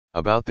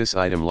About this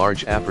item: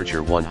 large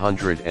aperture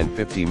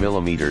 150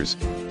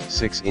 mm,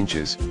 6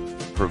 inches,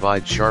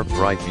 provide sharp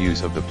bright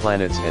views of the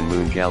planets and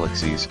moon,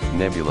 galaxies,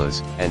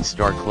 nebulas, and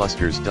star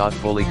clusters.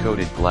 Fully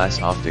coated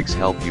glass optics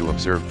help you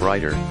observe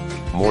brighter,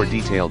 more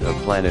detailed of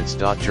planets.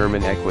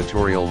 German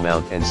Equatorial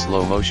mount and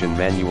slow motion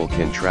manual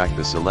can track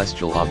the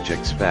celestial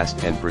objects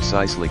fast and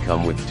precisely.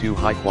 Come with two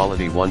high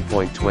quality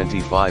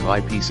 1.25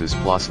 eyepieces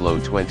plus low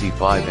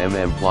 25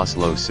 mm plus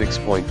low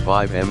 6.5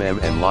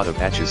 mm and lot of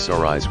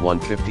accessories.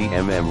 150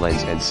 mm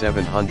lens and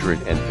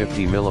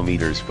 750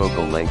 mm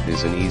focal length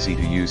is an easy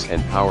to use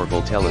and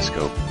powerful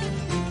telescope.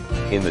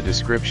 In the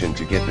description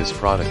to get this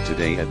product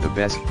today at the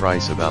best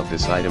price. About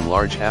this item: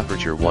 large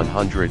aperture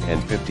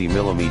 150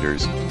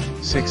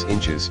 mm, 6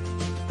 inches,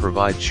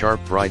 provide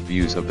sharp bright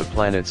views of the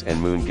planets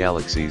and moon,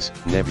 galaxies,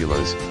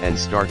 nebulas, and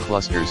star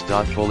clusters.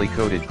 Fully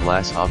coated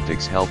glass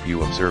optics help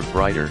you observe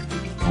brighter,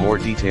 more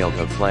detailed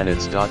of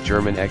planets.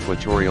 German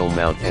Equatorial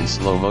mount and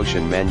slow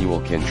motion manual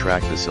can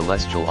track the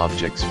celestial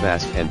objects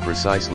fast and precisely.